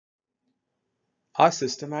Our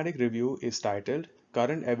systematic review is titled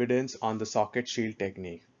Current Evidence on the Socket Shield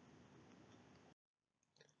Technique.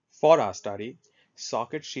 For our study,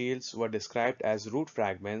 socket shields were described as root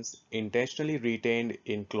fragments intentionally retained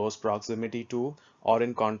in close proximity to or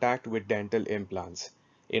in contact with dental implants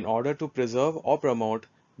in order to preserve or promote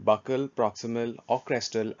buccal, proximal, or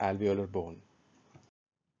crestal alveolar bone.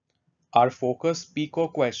 Our focus PICO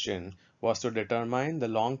question was to determine the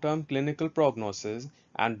long-term clinical prognosis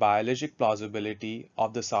and biologic plausibility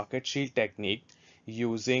of the socket shield technique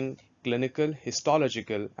using clinical,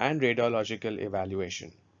 histological, and radiological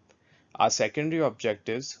evaluation. Our secondary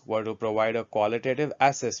objectives were to provide a qualitative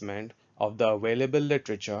assessment of the available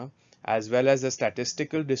literature as well as a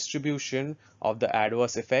statistical distribution of the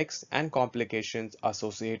adverse effects and complications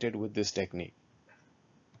associated with this technique.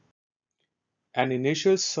 An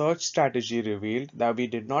initial search strategy revealed that we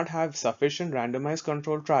did not have sufficient randomized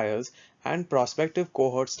controlled trials and prospective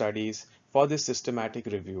cohort studies for this systematic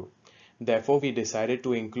review. Therefore, we decided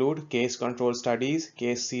to include case control studies,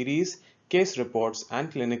 case series, case reports, and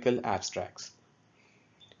clinical abstracts.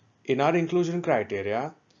 In our inclusion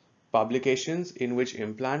criteria, publications in which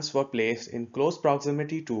implants were placed in close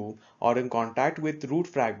proximity to or in contact with root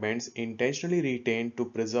fragments intentionally retained to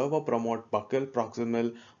preserve or promote buccal,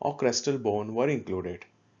 proximal, or crestal bone were included.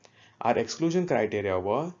 Our exclusion criteria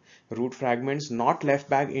were root fragments not left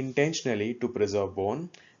back intentionally to preserve bone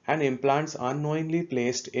and implants unknowingly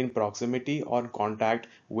placed in proximity or contact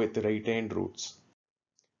with retained roots.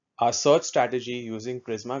 Our search strategy using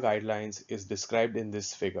PRISMA guidelines is described in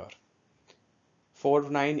this figure.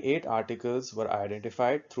 498 articles were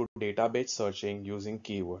identified through database searching using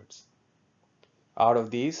keywords. Out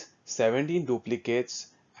of these, 17 duplicates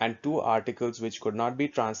and 2 articles which could not be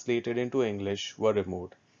translated into English were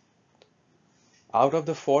removed. Out of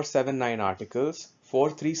the 479 articles,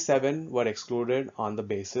 437 were excluded on the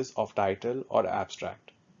basis of title or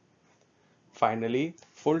abstract. Finally,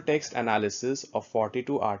 full text analysis of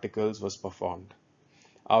 42 articles was performed.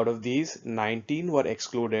 Out of these, 19 were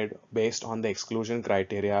excluded based on the exclusion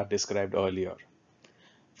criteria described earlier.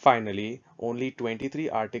 Finally, only 23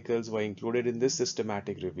 articles were included in this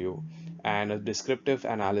systematic review, and a descriptive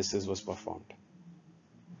analysis was performed.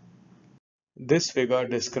 This figure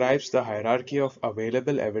describes the hierarchy of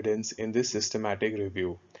available evidence in this systematic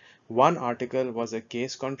review. One article was a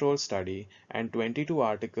case control study, and 22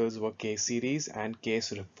 articles were case series and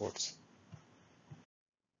case reports.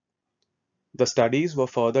 The studies were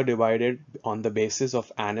further divided on the basis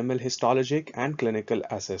of animal histologic and clinical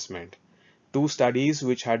assessment. 2 studies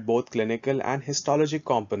which had both clinical and histologic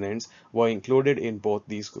components were included in both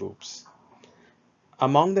these groups.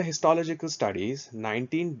 Among the histological studies,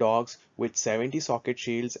 19 dogs with 70 socket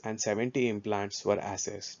shields and 70 implants were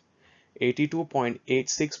assessed.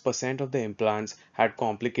 82.86% of the implants had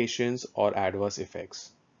complications or adverse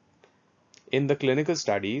effects. In the clinical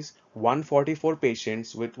studies, 144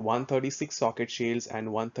 patients with 136 socket shields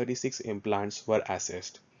and 136 implants were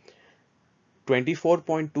assessed.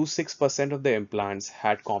 24.26% of the implants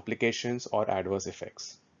had complications or adverse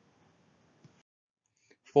effects.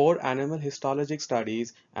 4 animal histologic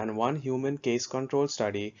studies and 1 human case control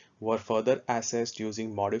study were further assessed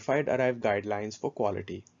using modified arrived guidelines for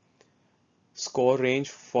quality. Score range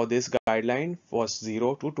for this guideline was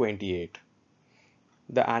 0 to 28.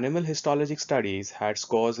 The animal histologic studies had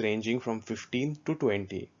scores ranging from 15 to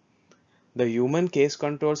 20. The human case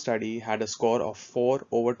control study had a score of 4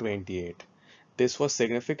 over 28. This was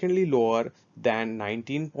significantly lower than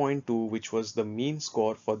 19.2, which was the mean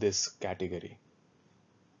score for this category.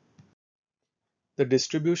 The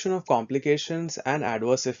distribution of complications and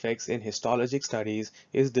adverse effects in histologic studies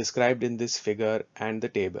is described in this figure and the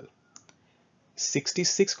table.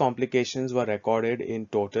 66 complications were recorded in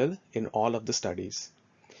total in all of the studies.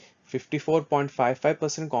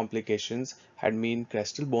 54.55% complications had mean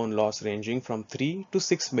crestal bone loss ranging from 3 to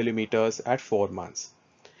 6 millimeters at 4 months.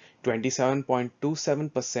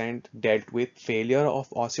 27.27% dealt with failure of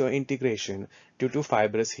osseointegration due to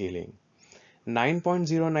fibrous healing.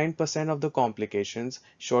 9.09% of the complications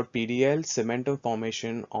showed PDL cementum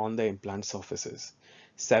formation on the implant surfaces.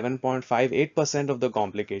 7.58% of the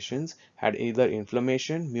complications had either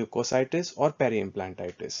inflammation, mucositis, or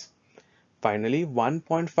peri-implantitis. Finally,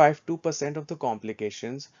 1.52% of the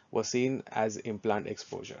complications were seen as implant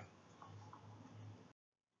exposure.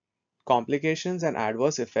 Complications and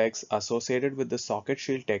adverse effects associated with the socket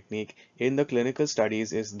shield technique in the clinical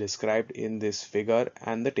studies is described in this figure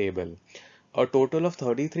and the table. A total of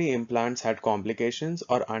 33 implants had complications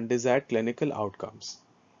or undesired clinical outcomes.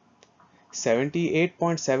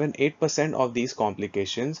 78.78% of these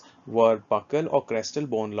complications were buccal or crestal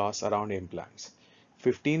bone loss around implants.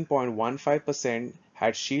 15.15%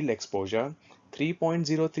 had shield exposure,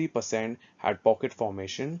 3.03% had pocket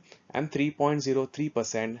formation, and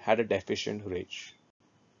 3.03% had a deficient ridge.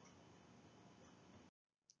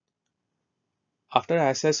 After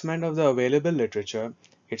assessment of the available literature,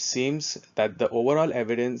 it seems that the overall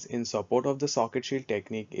evidence in support of the socket shield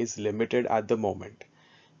technique is limited at the moment.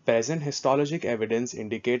 Present histologic evidence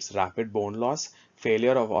indicates rapid bone loss,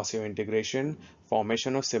 failure of osseointegration,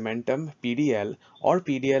 formation of cementum, PDL, or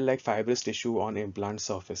PDL-like fibrous tissue on implant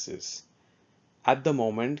surfaces. At the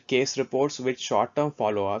moment, case reports with short-term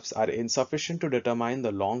follow-ups are insufficient to determine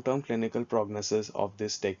the long-term clinical prognosis of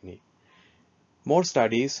this technique. More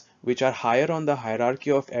studies, which are higher on the hierarchy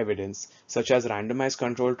of evidence, such as randomized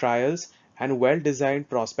controlled trials and well-designed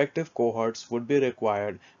prospective cohorts, would be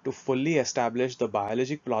required to fully establish the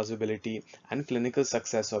biologic plausibility and clinical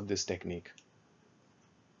success of this technique.